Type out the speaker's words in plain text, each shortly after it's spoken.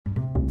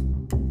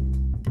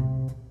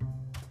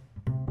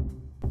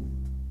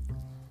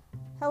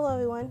Hello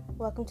everyone,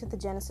 welcome to the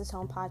Genesis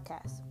Home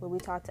Podcast, where we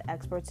talk to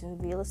experts in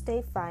real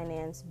estate,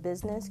 finance,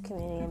 business,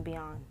 community, and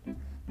beyond,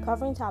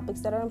 covering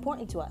topics that are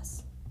important to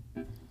us.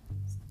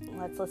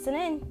 Let's listen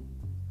in.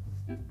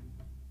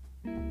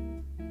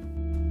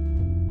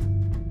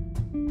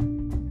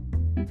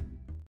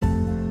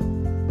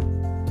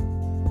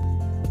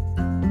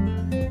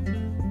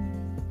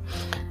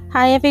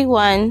 Hi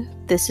everyone,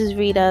 this is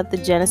Rita, the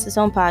Genesis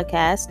Home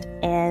Podcast,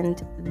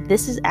 and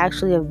this is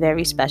actually a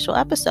very special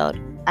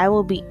episode. I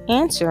will be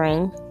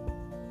answering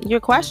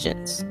your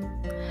questions.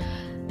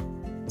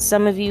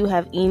 Some of you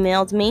have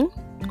emailed me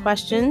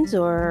questions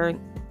or,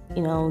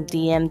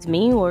 DM'd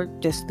me or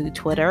just through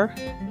Twitter.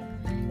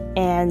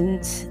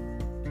 And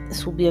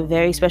this will be a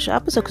very special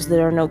episode because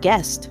there are no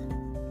guests.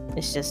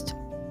 It's just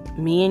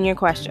me and your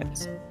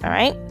questions. All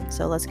right,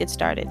 so let's get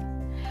started.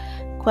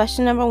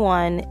 Question number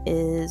 1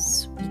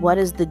 is, what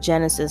is the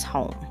Genesis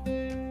Home?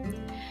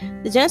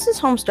 The Genesis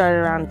Home started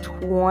around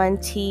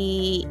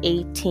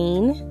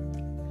 2018.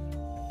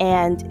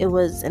 And it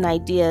was an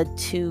idea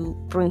to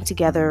bring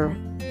together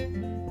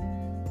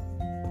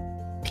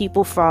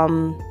people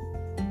from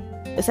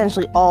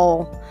essentially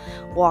all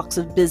walks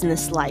of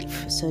business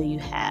life. So you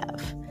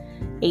have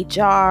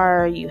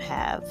HR, you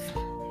have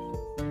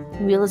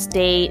real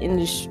estate,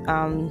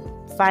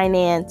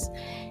 finance,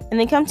 and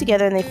they come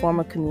together and they form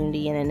a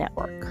community and a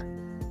network.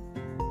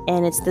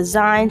 And it's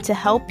designed to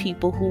help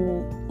people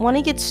who want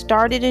to get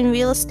started in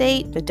real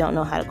estate but don't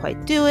know how to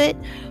quite do it,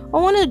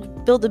 or want to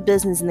build a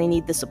business and they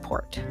need the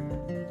support.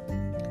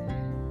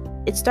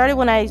 It started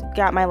when I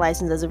got my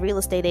license as a real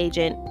estate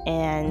agent,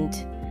 and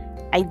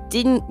I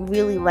didn't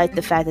really like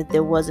the fact that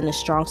there wasn't a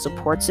strong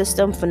support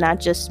system for not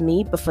just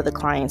me, but for the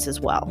clients as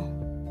well.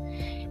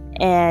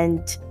 And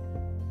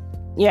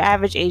your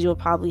average agent will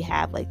probably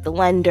have like the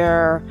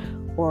lender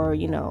or,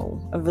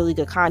 a really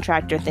good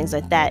contractor, things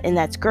like that, and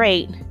that's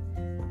great.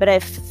 But I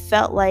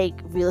felt like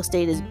real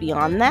estate is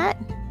beyond that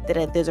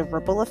there's a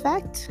ripple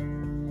effect.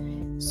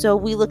 So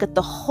we look at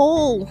the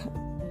whole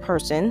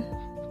person,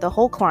 the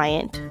whole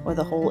client, or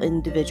the whole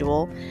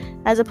individual,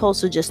 as opposed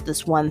to just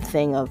this one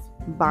thing of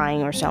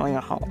buying or selling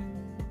a home.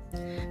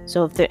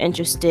 So if they're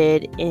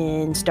interested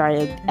in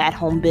starting an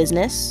at-home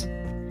business,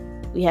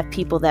 we have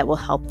people that will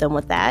help them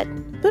with that.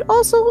 But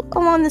also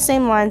along the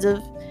same lines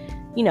of,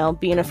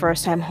 being a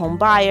first-time home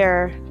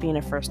buyer, being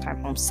a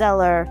first-time home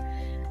seller,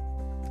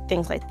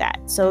 things like that.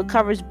 So it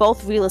covers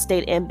both real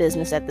estate and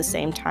business at the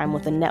same time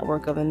with a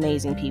network of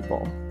amazing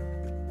people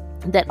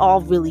that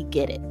all really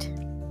get it.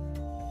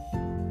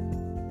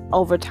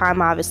 Over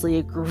time, obviously,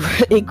 it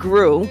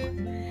grew,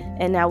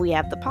 and now we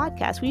have the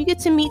podcast where you get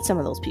to meet some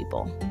of those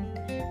people.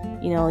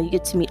 You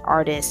get to meet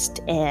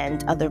artists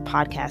and other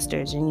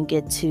podcasters, and you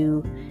get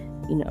to,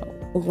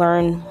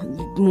 learn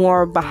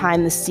more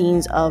behind the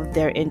scenes of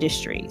their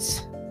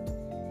industries.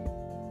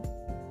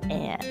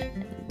 And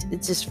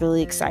it's just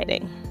really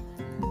exciting.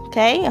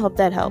 Okay, I hope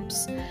that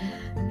helps.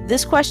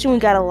 This question we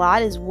got a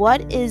lot is,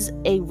 what is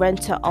a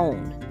rent to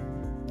own?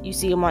 You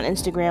see them on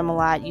Instagram a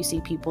lot. You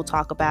see people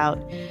talk about,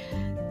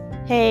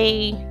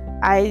 hey,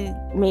 I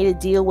made a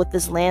deal with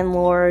this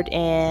landlord,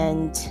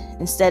 and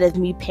instead of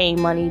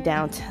paying money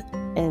down,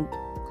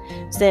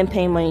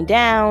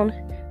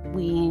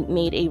 we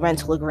made a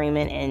rental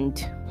agreement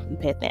and we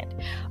pay at the end.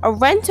 A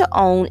rent to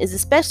own is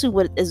essentially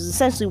what it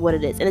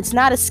is, and it's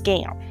not a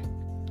scam.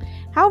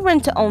 How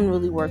rent to own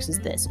really works is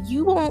this: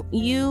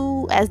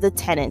 you as the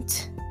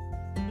tenant,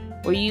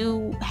 or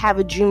you have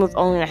a dream of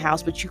owning a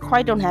house, but you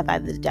quite don't have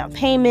either the down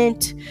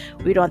payment,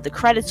 or you don't have the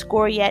credit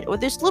score yet, or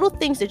there's little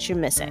things that you're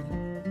missing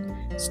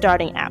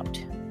starting out.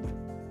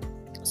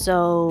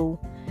 So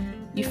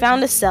you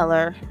found a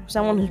seller,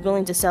 someone who's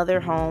willing to sell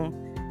their home,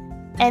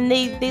 and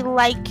they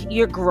like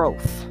your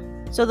growth.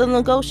 So they'll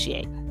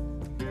negotiate.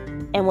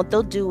 And what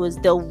they'll do is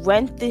they'll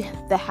rent the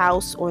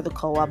house or the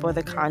co-op or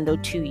the condo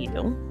to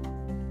you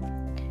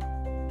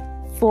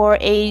for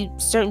a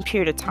certain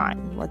period of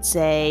time, let's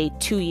say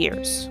 2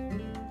 years.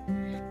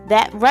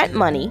 That rent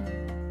money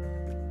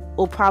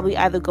will probably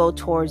either go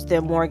towards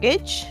their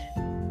mortgage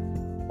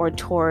or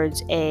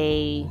towards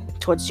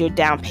your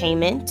down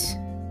payment,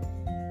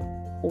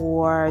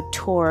 or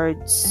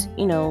towards,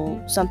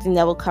 something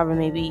that will cover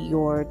maybe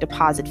your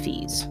deposit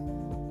fees.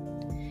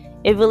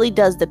 It really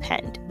does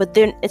depend, but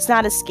it's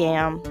not a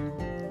scam.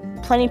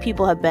 Plenty of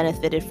people have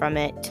benefited from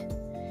it.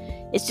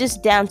 It's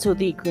just down to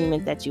the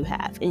agreement that you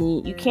have.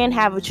 And you can't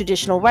have a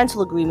traditional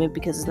rental agreement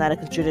because it's not a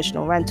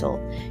traditional rental.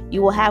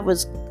 You will have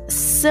what's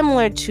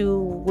similar to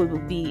what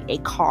would be a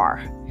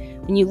car.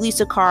 When you lease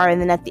a car and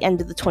then at the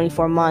end of the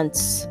 24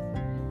 months,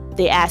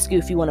 they ask you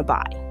if you want to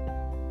buy.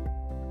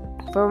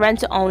 For rent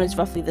to own, it's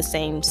roughly the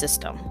same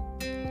system.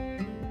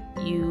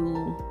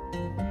 You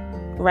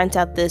rent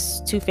out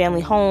this 2-family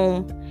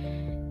home,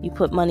 you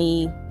put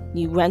money,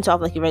 you rent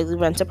off like you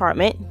regularly rent an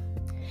apartment.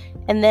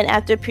 And then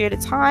after a period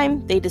of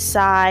time, they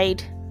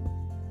decide,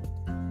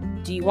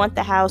 do you want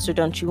the house or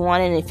don't you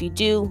want it? And if you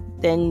do,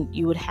 then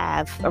you would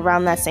have,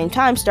 around that same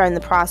time, starting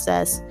the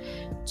process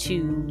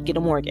to get a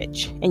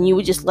mortgage. And you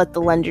would just let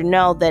the lender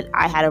know that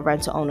I had a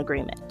rent-to-own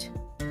agreement.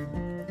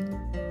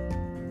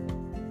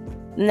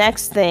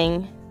 Next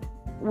thing,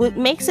 what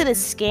makes it a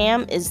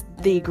scam is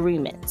the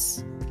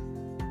agreements.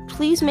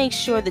 Please make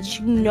sure that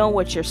you know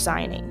what you're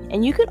signing.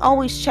 And you can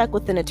always check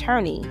with an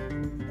attorney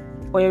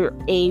or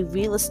a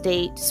real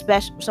estate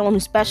someone who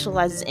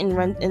specializes in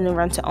the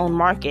rent-to-own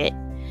market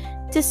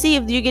to see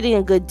if you're getting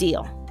a good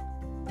deal.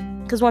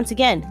 Because once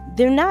again,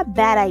 they're not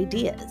bad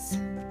ideas.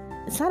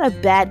 It's not a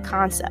bad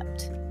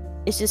concept.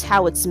 It's just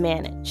how it's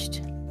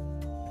managed.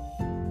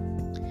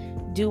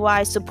 Do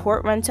I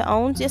support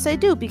rent-to-owns? Yes, I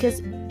do,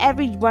 because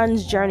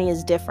everyone's journey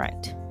is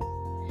different.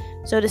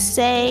 So to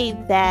say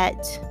that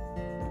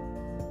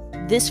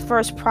this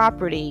first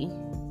property,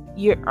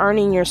 you're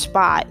earning your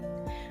spot,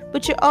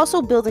 but you're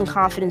also building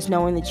confidence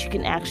knowing that you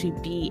can actually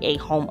be a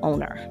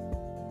homeowner.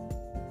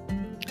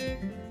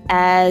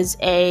 As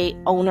a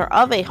owner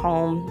of a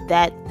home,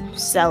 that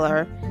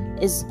seller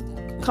is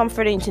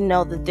comforting to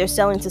know that they're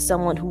selling to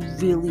someone who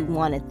really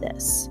wanted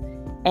this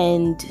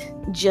and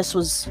just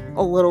was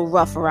a little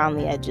rough around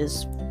the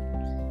edges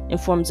in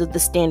forms of the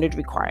standard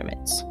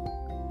requirements.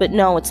 But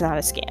no, it's not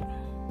a scam.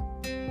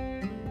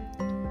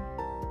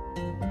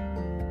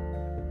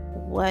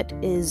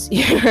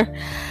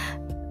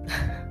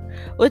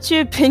 What's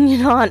your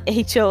opinion on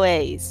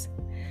HOAs?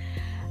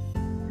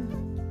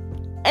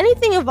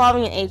 Anything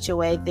involving an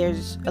HOA,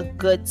 there's a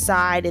good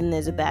side and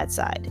there's a bad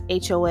side.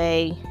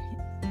 HOA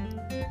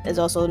is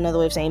also another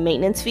way of saying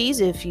maintenance fees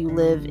if you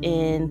live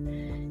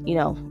in,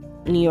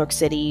 New York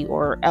City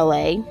or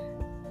LA.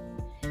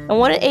 And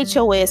what an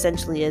HOA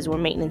essentially is, or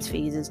maintenance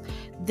fees, is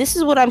this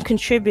is what I'm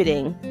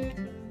contributing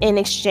in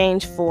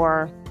exchange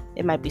for,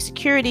 it might be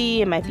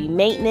security, it might be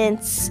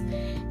maintenance,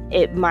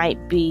 it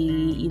might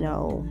be,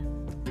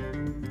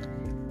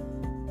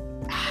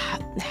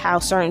 how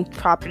certain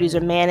properties are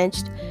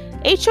managed.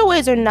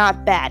 HOAs are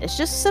not bad. It's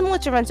just similar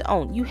to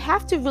rent-to-own. You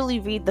have to really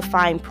read the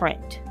fine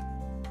print.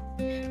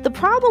 The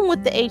problem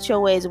with the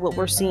HOAs, what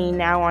we're seeing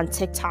now on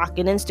TikTok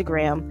and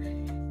Instagram,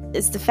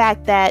 is the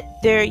fact that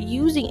they're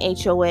using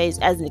HOAs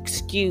as an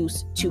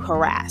excuse to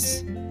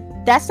harass.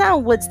 That's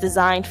not what it's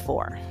designed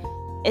for.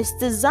 It's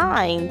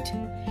designed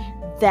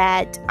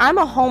that I'm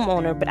a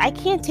homeowner, but I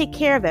can't take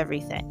care of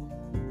everything.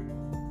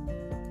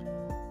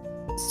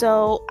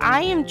 So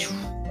I am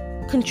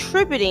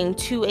contributing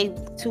to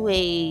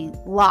a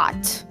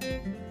lot,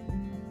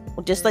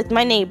 just like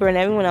my neighbor and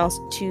everyone else,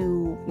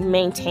 to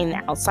maintain the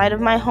outside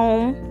of my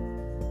home,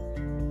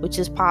 which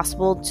is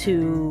possible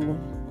to,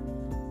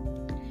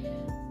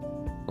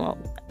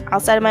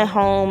 outside of my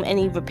home,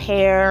 any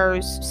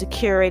repairs,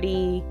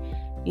 security,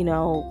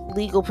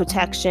 legal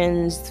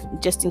protections,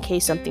 just in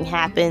case something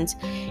happens.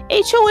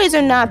 HOAs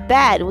are not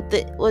bad.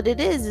 What it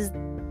is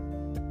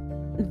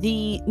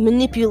the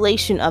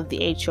manipulation of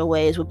the HOA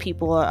is what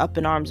people are up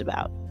in arms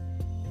about.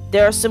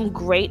 There are some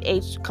great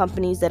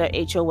companies that are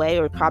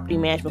HOA, or property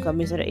management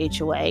companies that are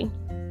HOA.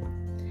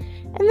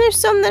 And there's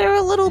some that are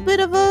a little bit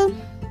of a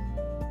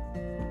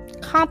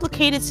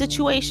complicated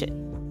situation.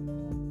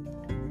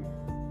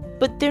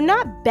 But they're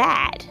not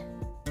bad.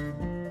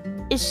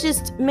 It's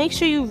just make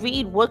sure you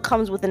read what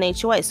comes with an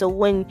HOA. So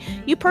when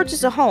you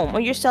purchase a home or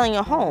you're selling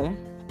a home,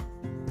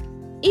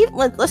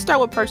 let's start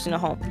with purchasing a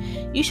home.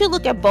 You should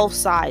look at both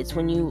sides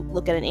when you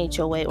look at an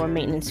HOA or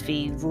maintenance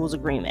fee rules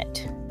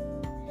agreement.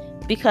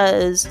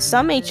 Because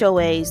some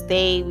HOAs,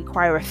 they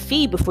require a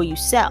fee before you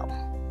sell.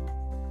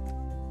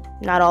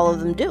 Not all of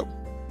them do.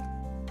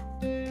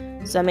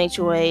 Some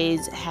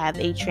HOAs have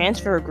a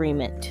transfer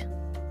agreement.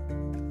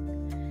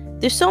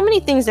 There's so many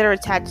things that are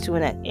attached to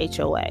an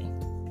HOA.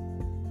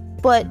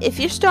 But if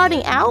you're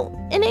starting out,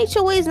 an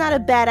HOA is not a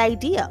bad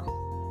idea.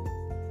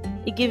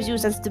 It gives you a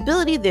sense of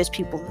stability. There's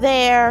people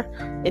there.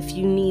 If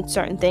you need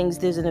certain things,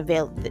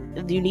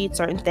 if you need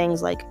certain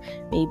things like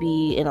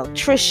maybe an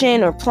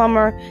electrician or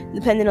plumber,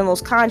 depending on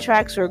those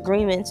contracts or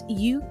agreements,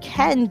 you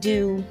can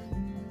do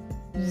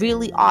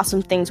really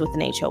awesome things with an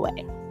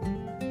HOA.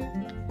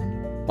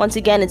 Once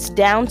again, it's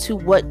down to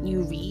what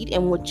you read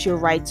and what your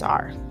rights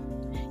are.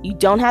 You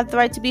don't have the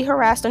right to be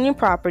harassed on your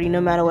property,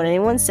 no matter what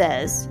anyone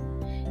says.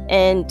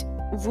 And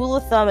rule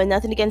of thumb, and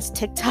nothing against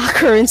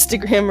TikTok or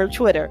Instagram or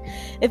Twitter,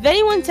 if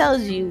anyone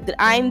tells you that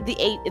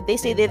if they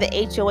say they're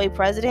the HOA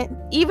president,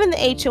 even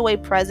the HOA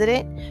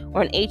president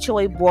or an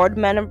HOA board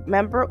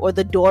member or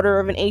the daughter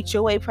of an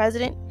HOA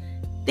president,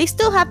 they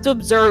still have to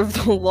observe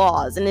the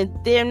laws, and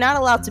they're not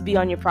allowed to be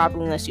on your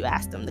property unless you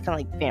ask them. They're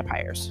kind of like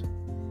vampires.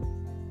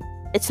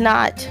 It's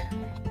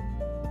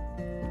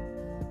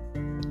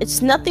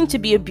nothing to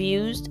be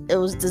abused. It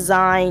was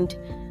designed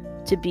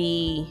to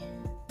be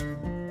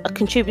a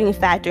contributing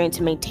factor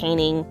into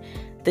maintaining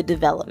the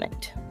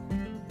development.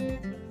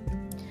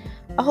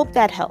 I hope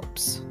that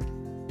helps.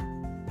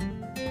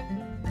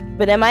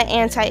 But am I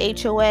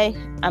anti-HOA?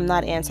 I'm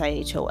not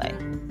anti-HOA.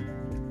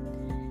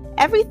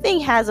 Everything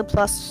has a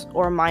plus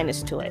or a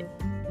minus to it.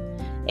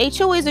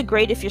 HOAs are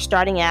great if you're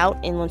starting out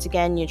and once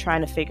again you're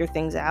trying to figure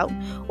things out,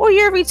 or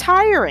you're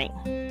retiring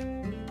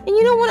and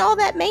you don't want all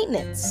that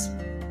maintenance.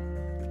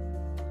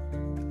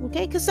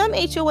 Okay, because some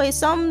HOAs,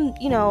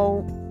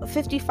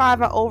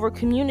 55 or over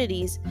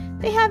communities,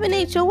 they have an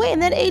HOA,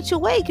 and that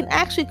HOA can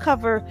actually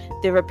cover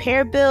the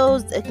repair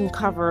bills, it can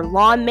cover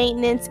lawn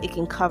maintenance, it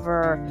can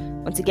cover,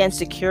 once again,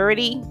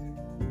 security,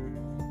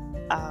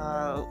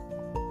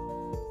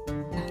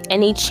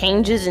 any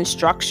changes in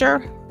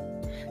structure.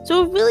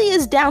 So it really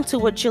is down to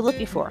what you're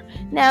looking for.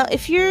 Now,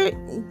 if you're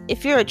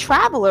a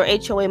traveler,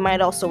 HOA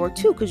might also work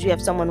too, because you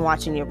have someone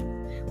watching your,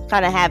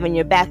 kind of having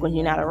your back when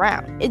you're not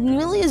around. It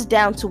really is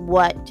down to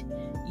what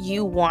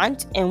you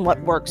want and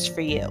what works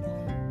for you.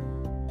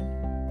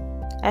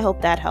 I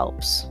hope that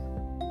helps.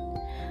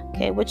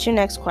 Okay, what's your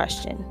next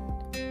question?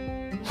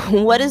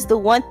 What is the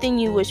one thing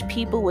you wish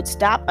people would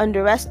stop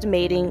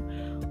underestimating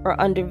or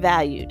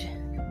undervalued?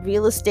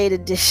 Real estate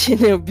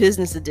edition or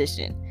business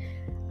edition?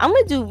 I'm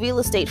going to do real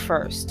estate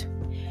first.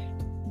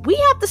 We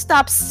have to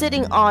stop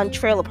sitting on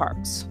trailer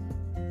parks.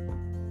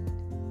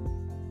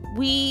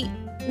 We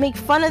make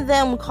fun of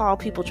them. We call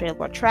people trailer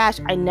park trash.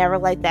 I never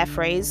like that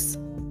phrase.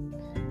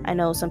 I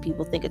know some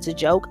people think it's a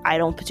joke. I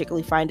don't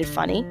particularly find it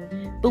funny.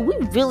 But we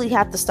really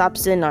have to stop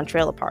sitting on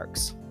trailer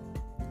parks.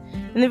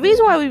 And the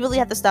reason why we really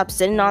have to stop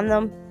sitting on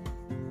them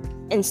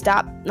and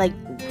stop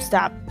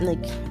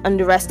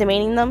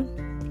underestimating them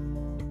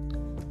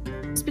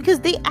is because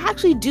they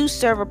actually do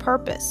serve a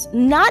purpose.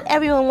 Not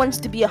everyone wants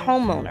to be a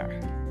homeowner,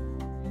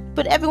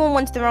 but everyone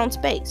wants their own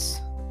space.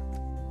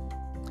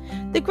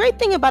 The great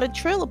thing about a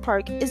trailer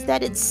park is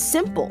that it's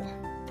simple.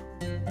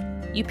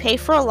 You pay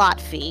for a lot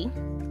fee.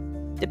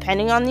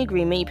 Depending on the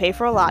agreement, you pay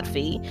for a lot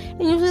fee.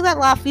 And usually that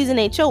lot fee is an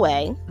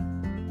HOA.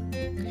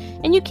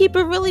 And you keep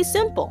it really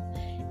simple.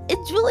 It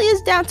really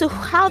is down to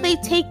how they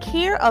take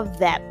care of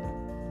that,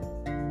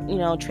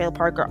 trailer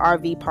park or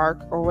RV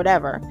park or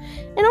whatever.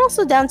 And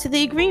also down to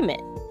the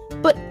agreement.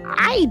 But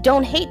I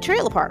don't hate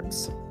trailer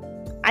parks.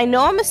 I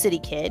know I'm a city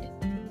kid.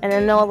 And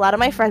I know a lot of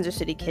my friends are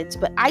city kids.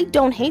 But I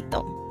don't hate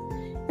them.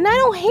 And I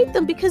don't hate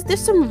them because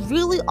there's some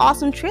really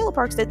awesome trailer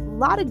parks that a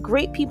lot of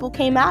great people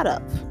came out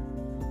of.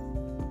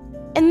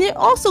 And they're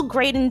also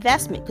great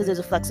investment because there's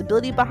a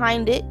flexibility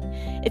behind it.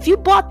 If you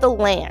bought the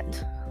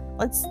land,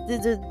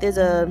 there's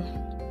a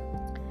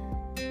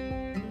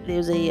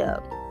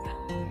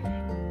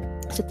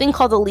thing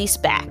called a lease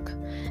back.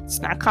 It's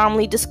not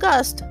commonly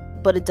discussed,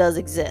 but it does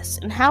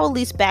exist. And how a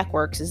lease back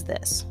works is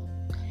this.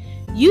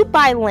 You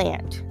buy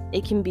land.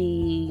 It can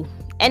be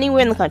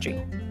anywhere in the country.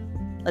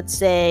 Let's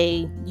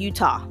say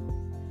Utah,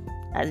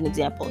 as an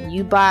example.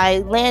 You buy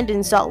land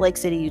in Salt Lake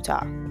City,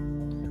 Utah,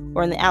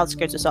 or in the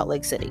outskirts of Salt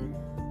Lake City.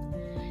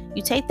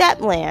 You take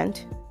that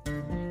land,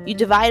 you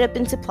divide up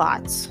into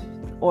plots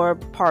or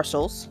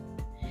parcels,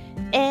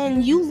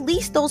 and you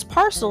lease those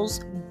parcels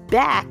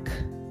back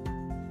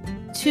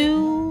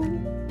to,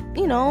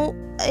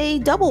 a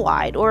double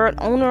wide or an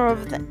owner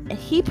of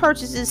he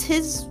purchases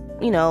his,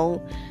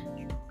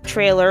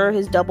 trailer,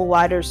 his double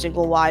wide or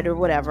single wide or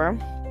whatever,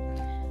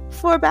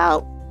 for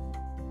about,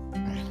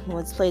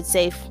 let's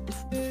say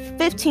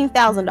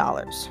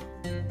 $15,000.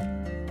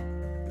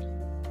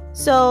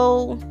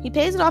 So he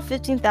pays it off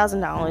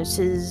 $15,000.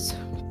 His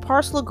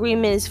parcel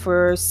agreement is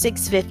for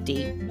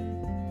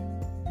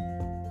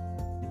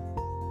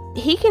 $650.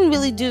 He can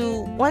really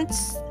do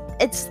once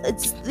it's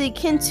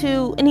akin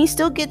to, and he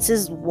still gets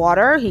his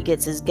water, he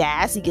gets his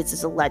gas, he gets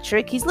his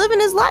electric. He's living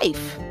his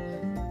life.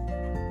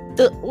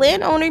 The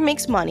landowner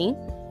makes money.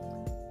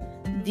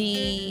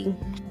 The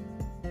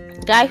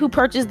guy who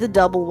purchased the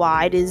double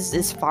wide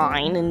is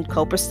fine and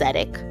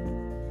copacetic.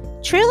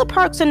 Trailer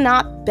parks are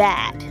not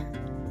bad.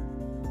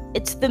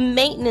 It's the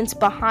maintenance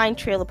behind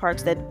trailer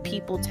parks that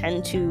people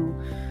tend to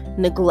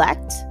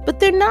neglect,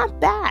 but they're not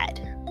bad.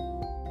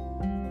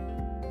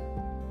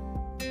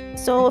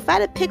 So if I had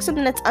to pick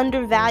something that's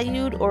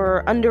undervalued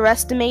or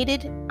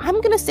underestimated,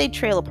 I'm going to say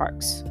trailer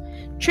parks.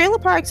 Trailer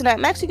parks, and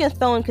I'm actually going to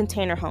throw in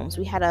container homes.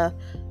 We had a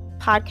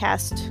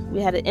podcast,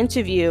 we had an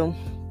interview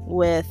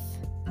with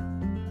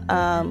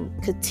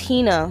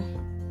Katina.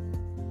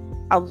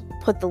 I'll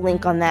put the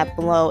link on that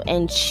below.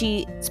 And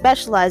she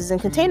specializes in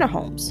container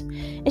homes.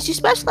 And she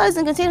specializes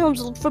in container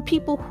homes for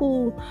people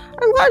who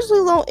are largely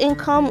low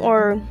income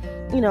or,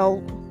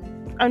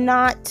 are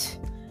not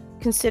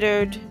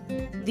considered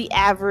the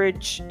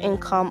average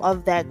income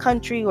of that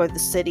country or the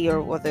city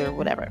or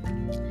whatever.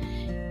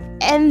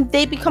 And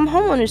they become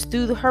homeowners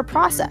through her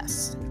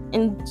process.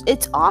 And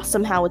it's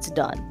awesome how it's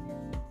done.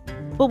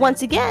 But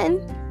once again,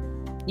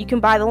 you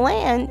can buy the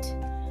land,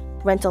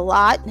 rent a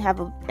lot,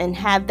 and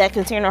have that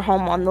container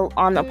home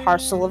on a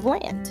parcel of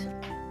land.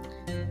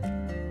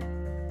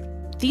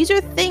 These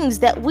are things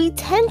that we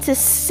tend to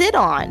sit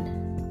on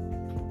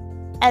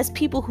as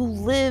people who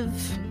live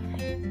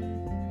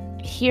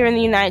here in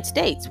the United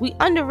States. We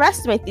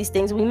underestimate these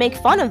things, we make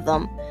fun of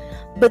them,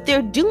 but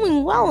they're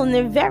doing well and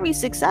they're very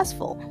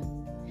successful.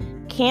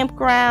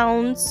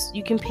 Campgrounds,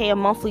 you can pay a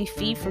monthly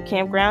fee for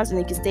campgrounds and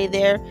you can stay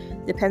there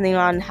depending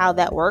on how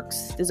that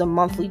works. There's a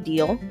monthly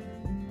deal.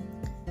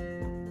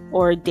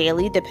 Or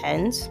daily,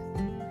 depends.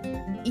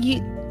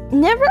 You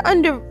never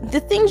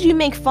the things you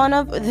make fun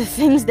of are the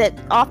things that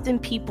often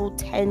people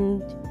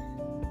tend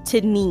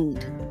to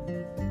need.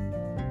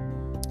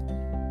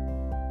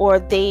 or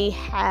they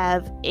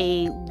have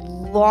a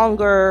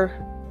longer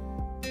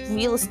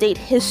real estate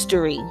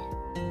history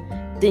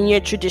than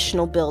your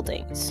traditional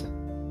buildings.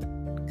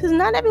 Because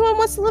not everyone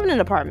wants to live in an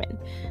apartment.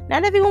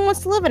 Not everyone wants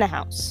to live in a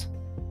house.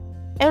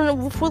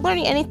 And if we're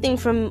learning anything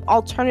from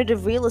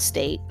alternative real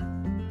estate,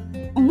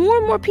 more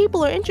and more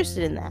people are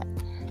interested in that.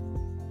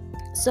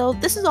 So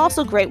this is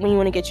also great when you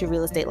want to get your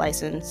real estate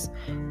license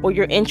or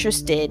you're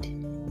interested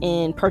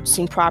in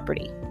purchasing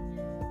property.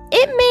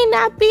 It may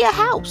not be a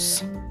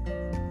house,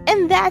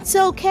 and that's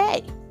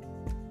okay.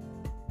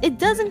 It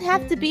doesn't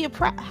have to be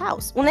a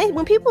house.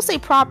 When people say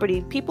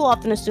property, people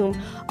often assume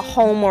a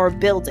home or a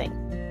building.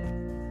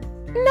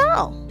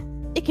 No,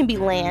 it can be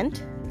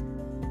land.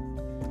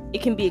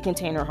 It can be a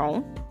container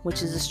home,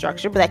 which is a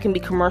structure, but that can be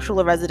commercial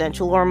or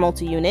residential, or a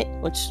multi-unit,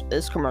 which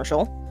is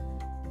commercial.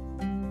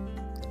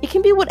 It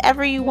can be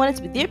whatever you want it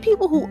to be. There are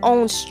people who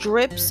own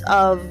strips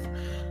of,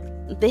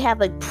 they have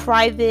like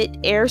private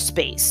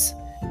airspace.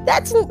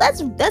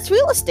 That's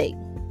real estate.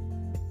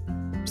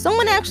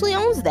 Someone actually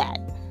owns that.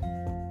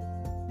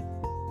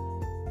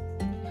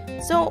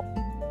 So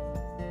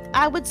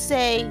I would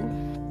say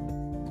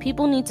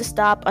people need to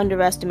stop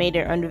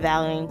underestimating or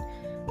undervaluing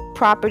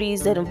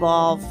properties that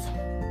involve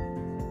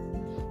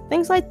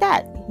things like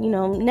that.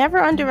 Never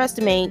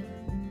underestimate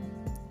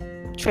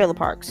trailer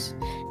parks.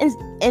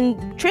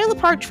 And trailer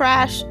park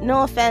trash,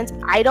 no offense,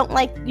 I don't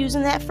like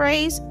using that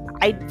phrase.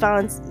 I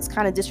found it's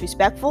kind of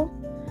disrespectful.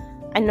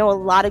 I know a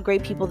lot of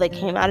great people that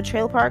came out of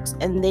trailer parks,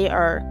 and they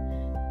are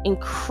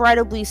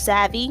incredibly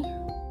savvy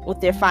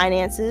with their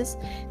finances.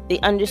 They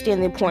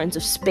understand the importance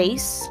of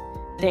space.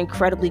 They're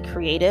incredibly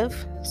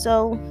creative.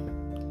 So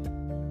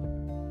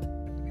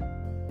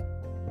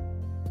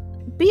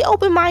be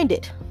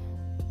open-minded.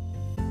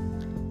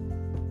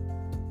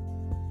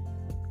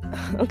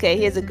 Okay,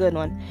 here's a good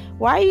one.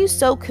 Why are you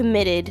so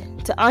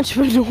committed to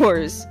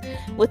entrepreneurs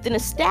with an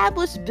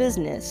established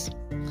business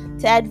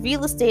to add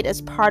real estate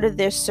as part of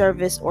their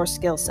service or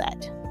skill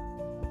set?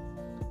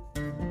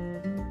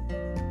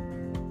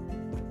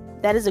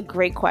 That is a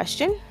great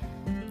question,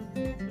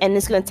 and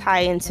it's going to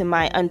tie into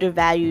my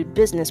undervalued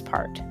business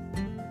part.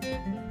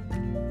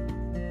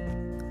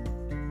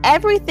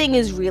 Everything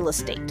is real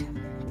estate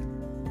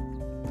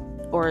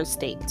or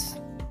estates,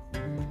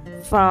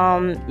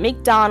 from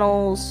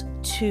McDonald's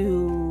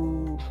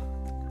to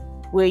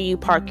where you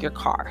park your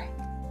car.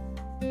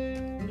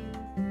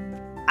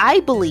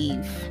 I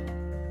believe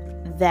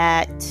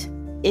that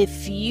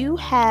if you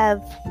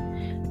have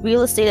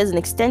real estate as an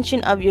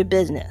extension of your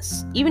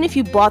business, even if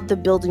you bought the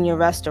building your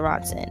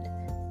restaurant's in,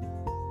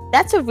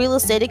 that's a real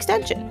estate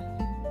extension.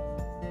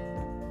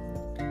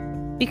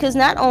 Because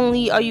not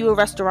only are you a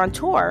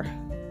restaurateur,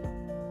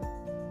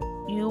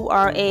 you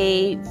are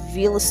a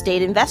real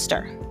estate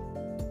investor.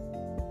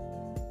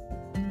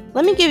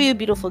 Let me give you a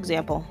beautiful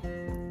example.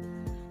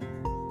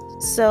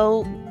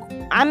 So,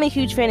 I'm a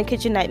huge fan of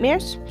Kitchen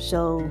Nightmares,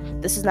 so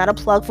this is not a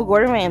plug for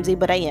Gordon Ramsay,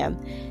 but I am.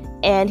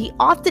 And he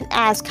often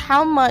asks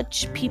how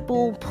much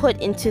people put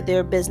into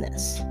their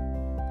business.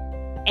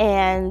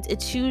 And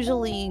it's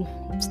usually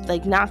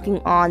like knocking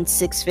on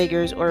six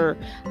figures or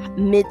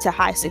mid to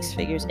high six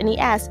figures. And he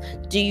asks,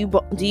 do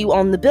you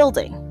own the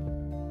building?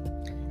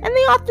 And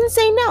they often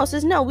say no.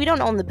 Says, no, we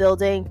don't own the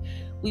building.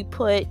 We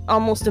put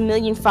almost $1.5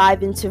 million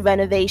into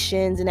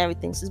renovations and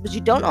everything. Says, but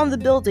you don't own the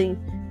building,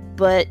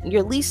 but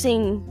you're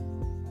leasing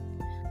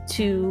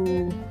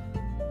to.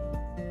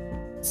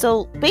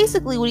 So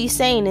basically what he's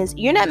saying is,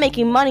 you're not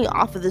making money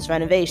off of this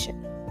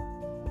renovation.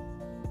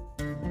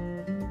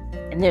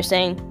 And they're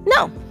saying,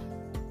 no.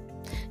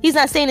 He's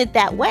not saying it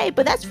that way,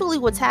 but that's really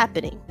what's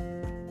happening.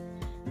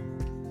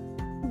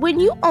 When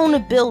you own a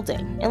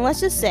building, and let's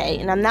just say,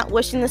 and I'm not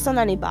wishing this on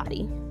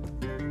anybody,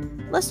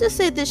 let's just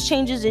say this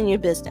changes in your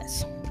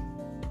business.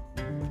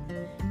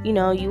 You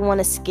want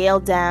to scale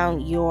down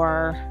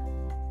your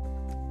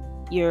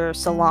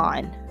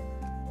salon.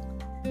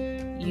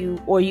 You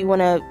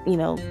want to,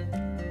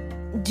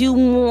 do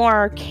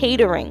more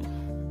catering,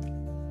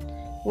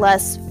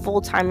 less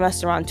full-time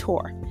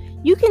restaurateur.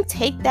 You can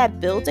take that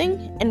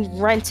building and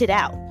rent it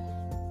out.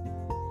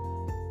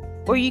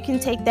 Or you can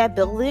take that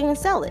building and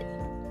sell it.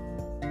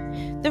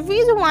 The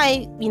reason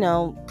why,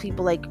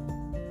 people like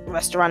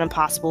Restaurant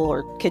Impossible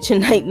or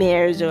Kitchen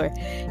Nightmares or,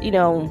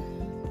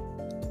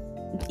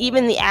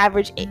 even the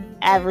average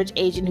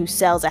agent who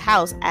sells a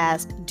house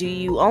asks, do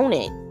you own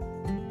it?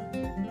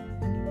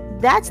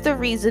 That's the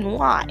reason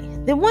why.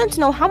 They want to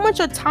know how much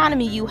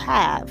autonomy you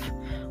have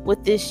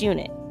with this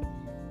unit.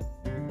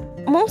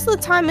 Most of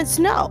the time it's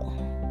no.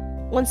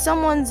 When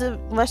someone's a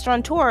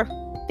restaurateur,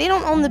 they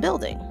don't own the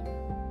building.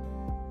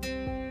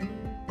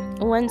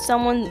 When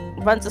someone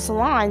runs a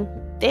salon,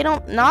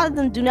 none of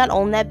them do not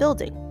own that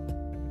building.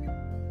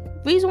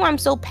 The reason why I'm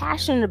so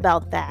passionate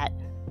about that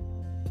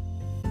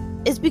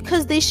is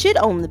because they should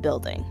own the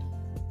building.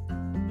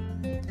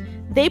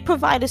 They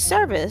provide a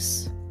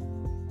service,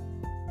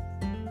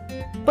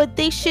 but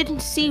they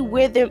shouldn't see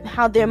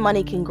how their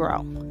money can grow.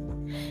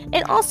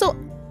 And also,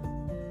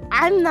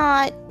 I'm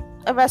not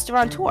a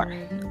restaurateur.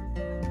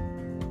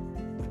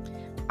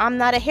 I'm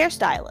not a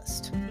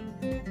hairstylist.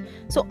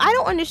 So I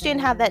don't understand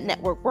how that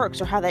network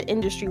works or how that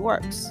industry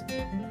works.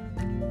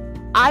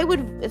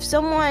 If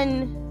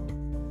someone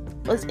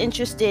was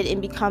interested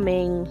in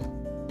becoming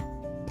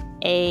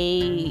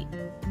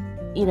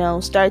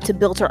started to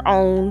build her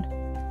own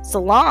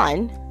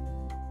salon,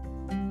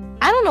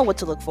 I don't know what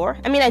to look for.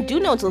 I mean, I do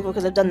know what to look for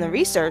because I've done the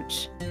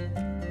research,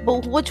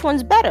 but which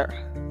one's better?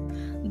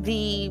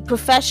 The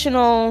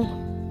professional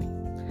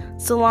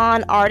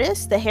salon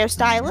artist, the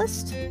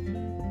hairstylist,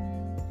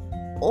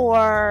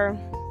 or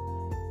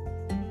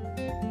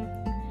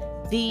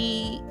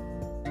the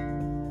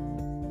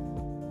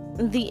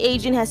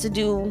agent has to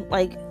do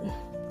like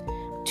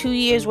 2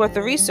 years worth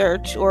of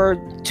research or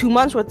 2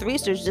 months worth of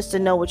research just to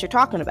know what you're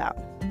talking about.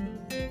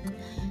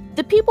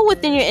 The people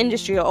within your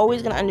industry are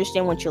always going to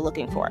understand what you're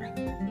looking for.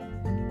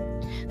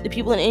 The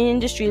people in the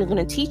industry are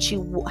going to teach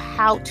you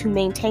how to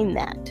maintain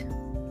that.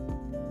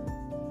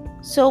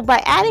 So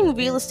by adding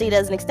real estate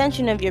as an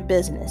extension of your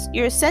business,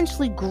 you're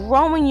essentially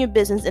growing your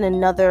business in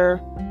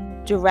another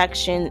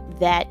direction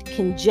that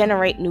can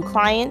generate new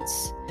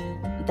clients,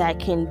 that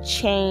can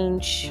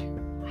change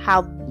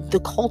how the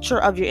culture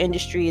of your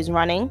industry is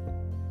running,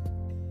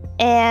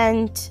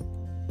 and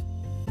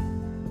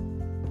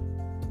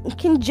it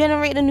can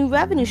generate a new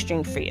revenue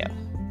stream for you.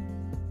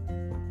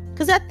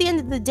 Because at the end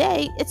of the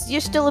day,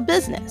 you're still a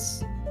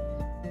business.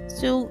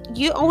 So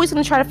you're always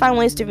going to try to find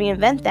ways to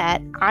reinvent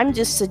that. I'm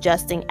just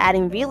suggesting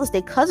adding real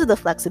estate because of the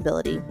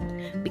flexibility,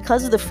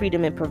 because of the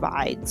freedom it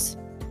provides,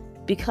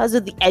 because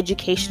of the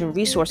education and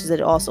resources that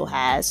it also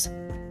has,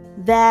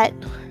 that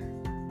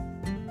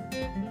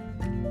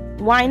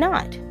why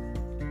not?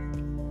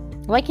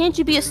 Why can't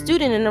you be a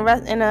student and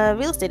a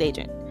real estate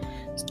agent?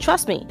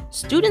 Trust me,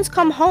 students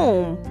go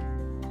home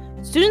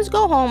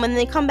and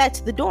they come back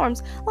to the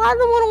dorms. A lot of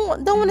them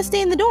don't want to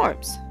stay in the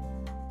dorms.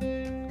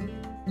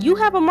 You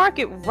have a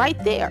market right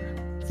there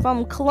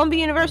from Columbia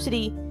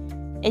University,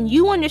 and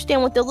you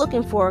understand what they're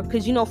looking for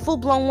because you know full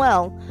blown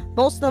well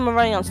most of them are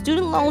running on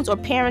student loans or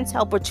parents'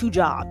 help or 2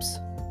 jobs.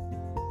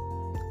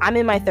 I'm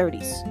in my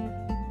 30s.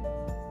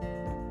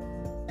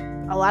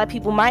 A lot of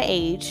people my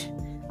age,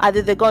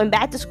 either they're going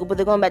back to school, but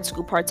they're going back to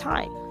school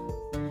part-time.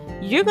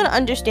 You're going to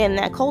understand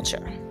that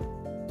culture.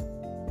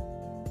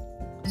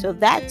 So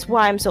that's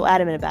why I'm so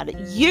adamant about it.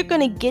 You're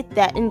going to get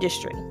that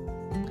industry.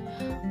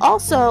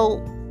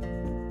 Also,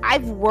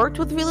 I've worked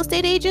with real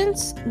estate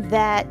agents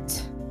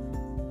that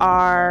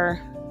are,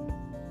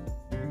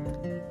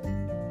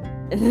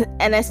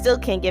 and I still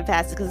can't get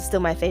past it because it's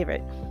still my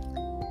favorite,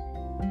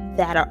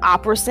 that are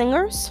opera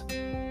singers,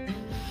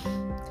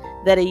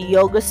 that are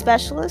yoga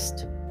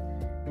specialists,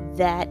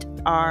 that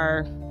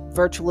are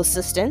virtual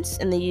assistants,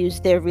 and they use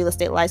their real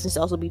estate license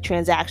to also be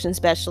transaction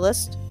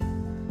specialists.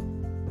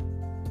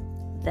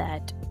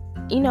 That,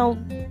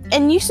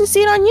 and you should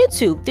see it on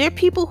YouTube. There are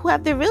people who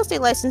have their real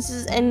estate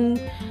licenses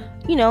and,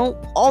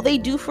 all they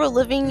do for a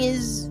living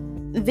is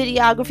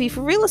videography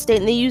for real estate,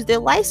 and they use their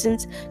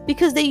license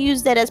because they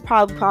use that as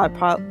probably part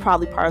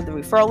of the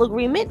referral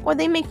agreement, or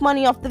they make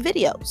money off the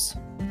videos.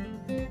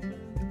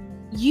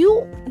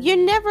 You're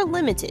never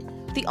limited.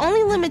 The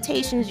only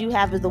limitations you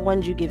have is the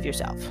ones you give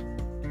yourself.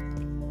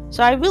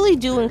 So I really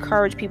do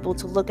encourage people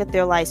to look at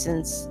their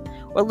license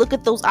or look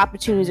at those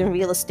opportunities in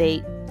real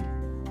estate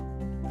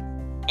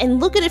and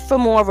look at it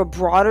from more of a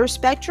broader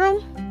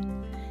spectrum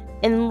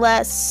and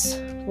less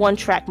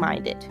one-track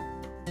minded.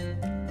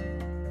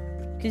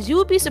 Because you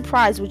would be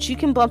surprised what you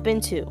can bump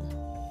into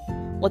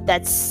with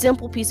that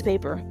simple piece of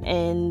paper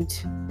and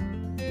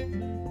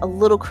a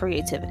little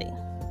creativity.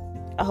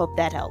 I hope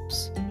that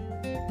helps.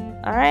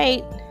 All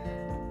right.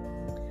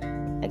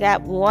 I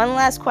got one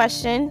last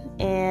question,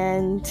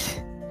 and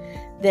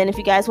then if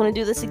you guys want to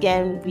do this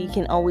again, we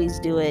can always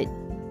do it.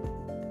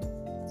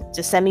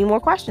 Just send me more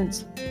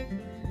questions.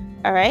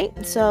 All right,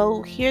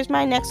 so here's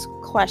my next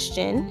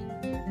question.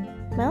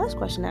 My last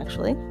question,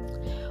 actually.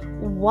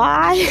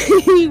 Why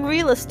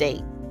real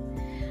estate?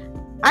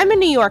 I'm a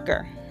New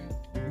Yorker,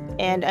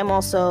 and I'm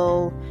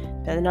also,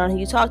 depending on who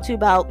you talk to,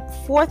 about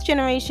 4th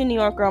generation New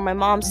Yorker on my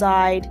mom's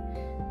side,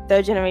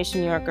 3rd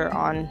generation New Yorker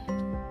on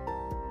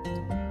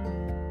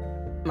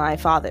my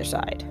father's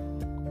side.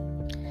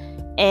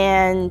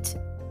 And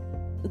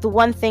the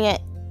one thing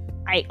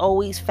I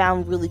always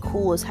found really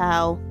cool is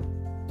how,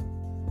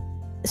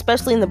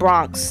 especially in the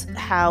Bronx,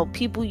 how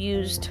people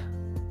used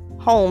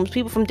homes,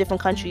 people from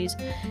different countries,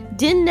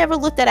 never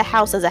looked at a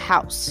house as a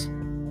house.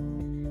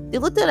 They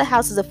looked at a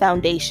house as a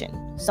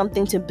foundation,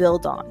 something to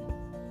build on.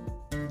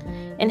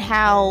 And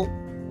how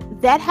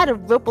that had a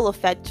ripple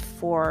effect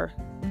for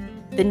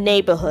the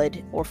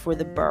neighborhood or for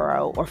the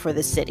borough or for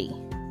the city.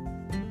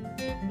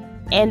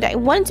 And I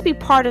wanted to be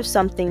part of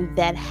something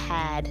that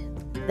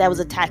was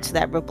attached to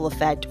that ripple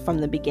effect from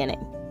the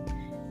beginning.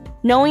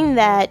 Knowing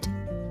that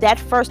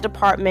first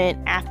apartment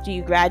after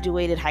you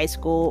graduated high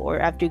school or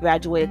after you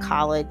graduated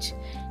college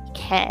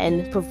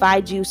can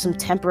provide you some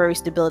temporary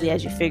stability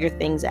as you figure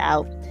things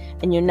out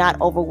and you're not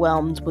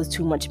overwhelmed with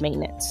too much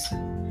maintenance.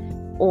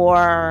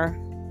 Or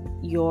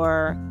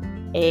you're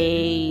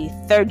a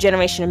 3rd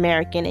generation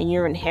American and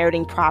you're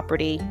inheriting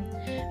property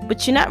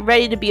but you're not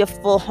ready to be a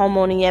full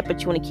homeowner yet,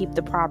 but you want to keep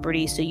the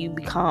property, so you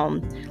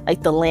become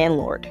like the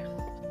landlord.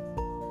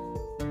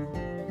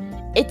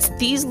 It's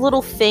these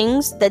little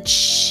things that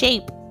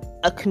shape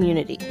a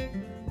community.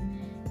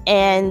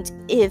 And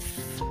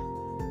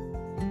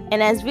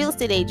as real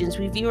estate agents,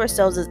 we view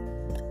ourselves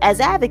as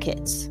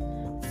advocates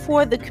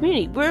for the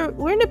community.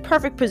 We're in a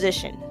perfect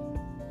position.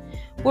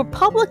 We're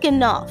public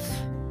enough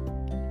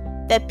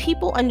that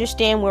people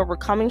understand where we're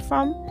coming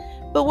from,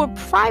 but we're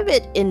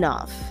private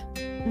enough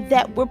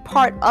that we're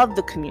part of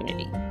the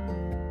community,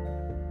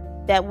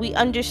 that we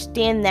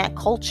understand that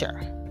culture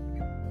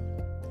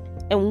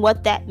and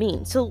what that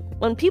means. So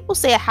when people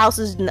say a house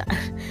is not,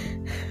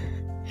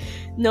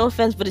 no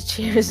offense, but a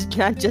chair is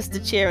not just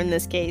a chair in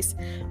this case,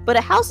 but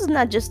a house is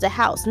not just a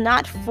house,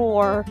 not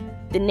for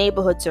the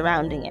neighborhood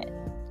surrounding it.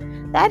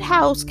 That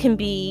house can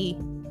be,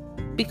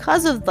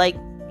 because of like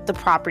the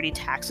property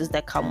taxes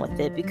that come with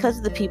it, because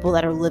of the people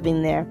that are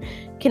living there,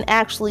 can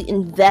actually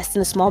invest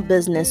in a small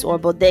business or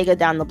bodega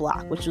down the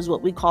block, which is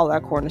what we call our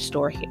corner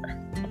store here.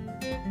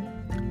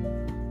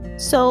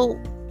 So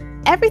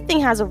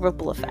everything has a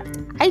ripple effect.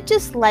 I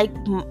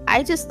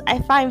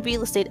find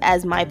real estate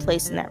as my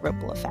place in that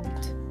ripple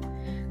effect.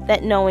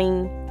 That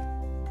knowing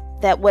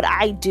that what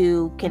I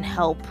do can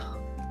help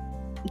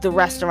the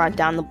restaurant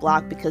down the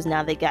block because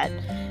now they got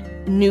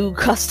new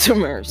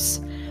customers,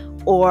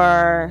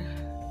 or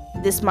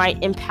this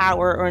might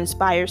empower or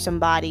inspire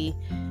somebody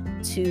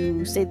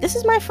to say, this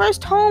is my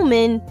first home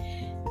and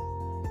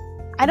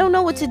I don't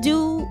know what to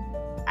do.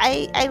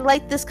 I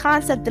like this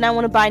concept and I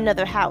want to buy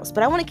another house,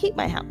 but I want to keep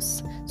my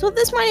house. So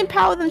this might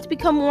empower them to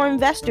become more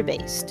investor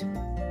based.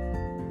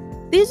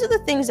 These are the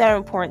things that are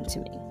important to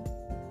me.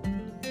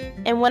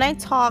 And when I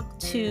talk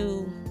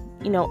to,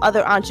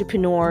 other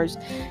entrepreneurs,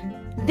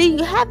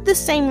 they have the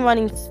same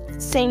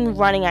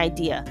running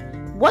idea.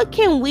 What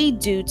can we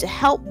do to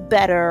help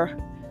better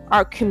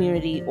our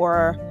community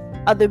or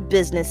other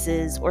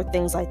businesses or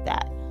things like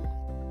that?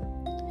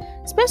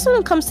 Especially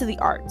when it comes to the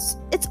arts,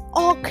 it's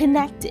all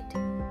connected.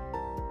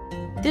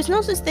 There's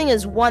no such thing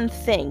as one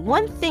thing.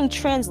 One thing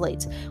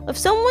translates.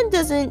 If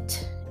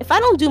I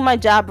don't do my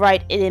job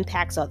right, it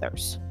impacts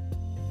others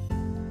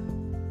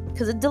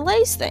because it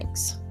delays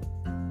things.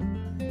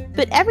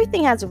 But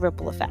everything has a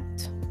ripple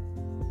effect.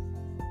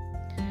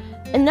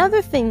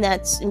 Another thing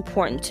that's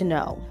important to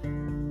know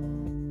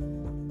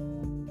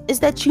is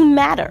that you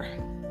matter.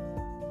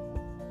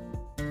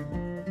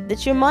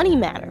 That your money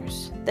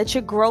matters. That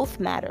your growth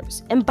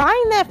matters. And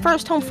buying that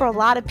first home for a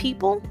lot of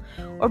people,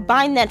 or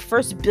buying that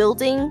first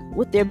building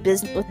with their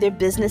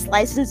business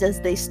license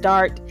as they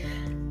start,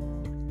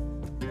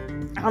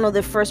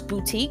 their first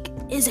boutique,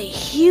 is a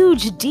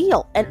huge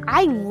deal. And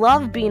I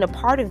love being a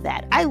part of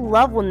that. I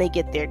love when they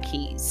get their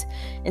keys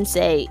and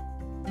say,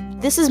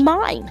 this is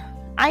mine.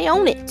 I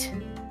own it.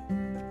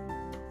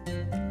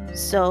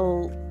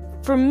 So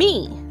for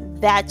me,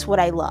 that's what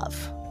I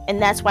love.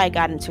 And that's why I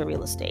got into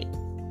real estate.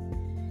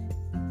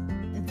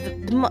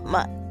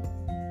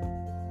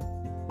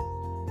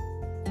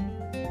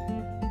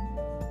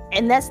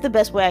 And that's the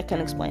best way I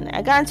can explain it.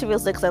 I got into real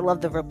estate because I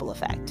love the ripple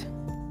effect.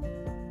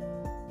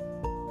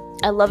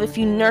 I love if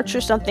you nurture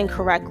something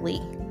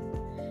correctly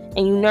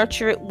and you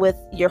nurture it with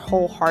your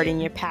whole heart and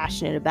you're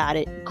passionate about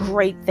it,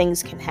 great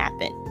things can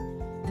happen.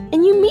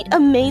 And you meet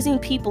amazing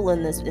people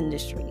in this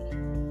industry.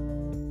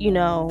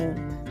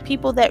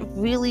 People that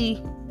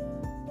really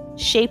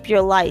shape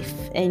your life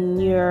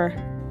and you're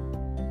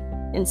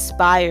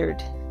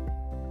inspired.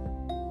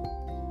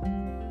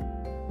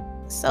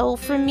 So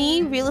for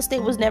me, real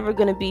estate was never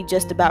going to be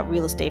just about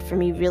real estate. For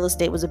me, real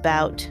estate was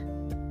about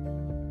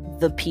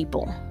the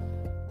people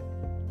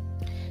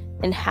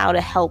and how to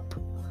help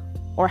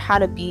or how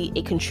to be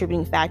a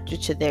contributing factor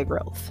to their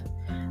growth.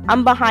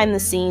 I'm behind the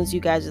scenes. You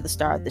guys are the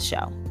star of the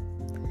show.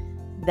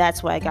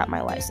 That's why I got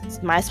my license.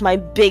 That's my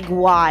big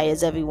why,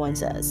 as everyone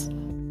says.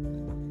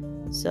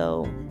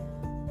 So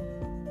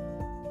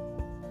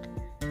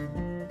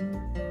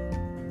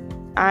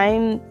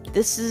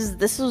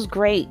this was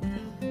great.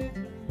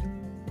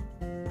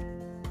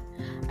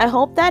 I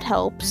hope that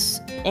helps,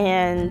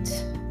 and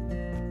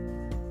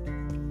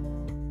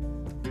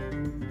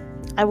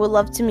I would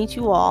love to meet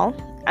you all.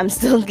 I'm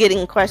still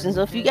getting questions,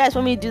 so if you guys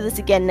want me to do this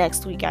again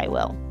next week, I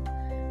will.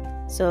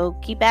 So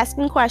keep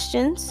asking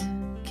questions.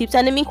 Keep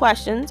sending me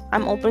questions.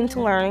 I'm open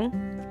to learning.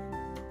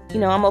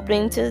 I'm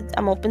open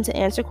to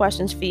answer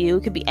questions for you.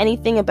 It could be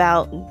anything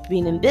about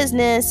being in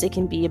business. It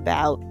can be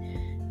about,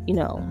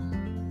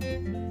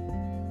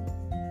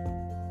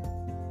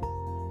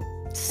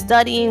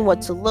 studying,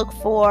 what to look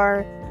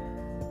for,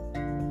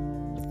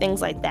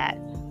 things like that.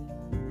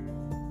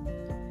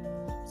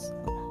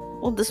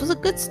 Well, this was a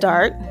good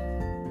start.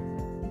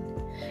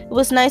 It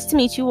was nice to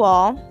meet you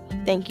all.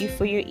 Thank you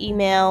for your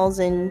emails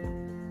and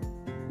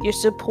your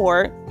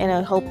support, and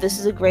I hope this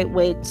is a great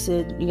way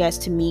to you guys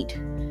to meet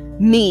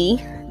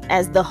me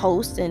as the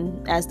host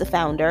and as the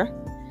founder.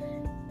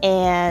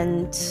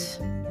 And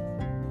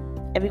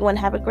everyone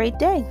have a great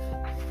day.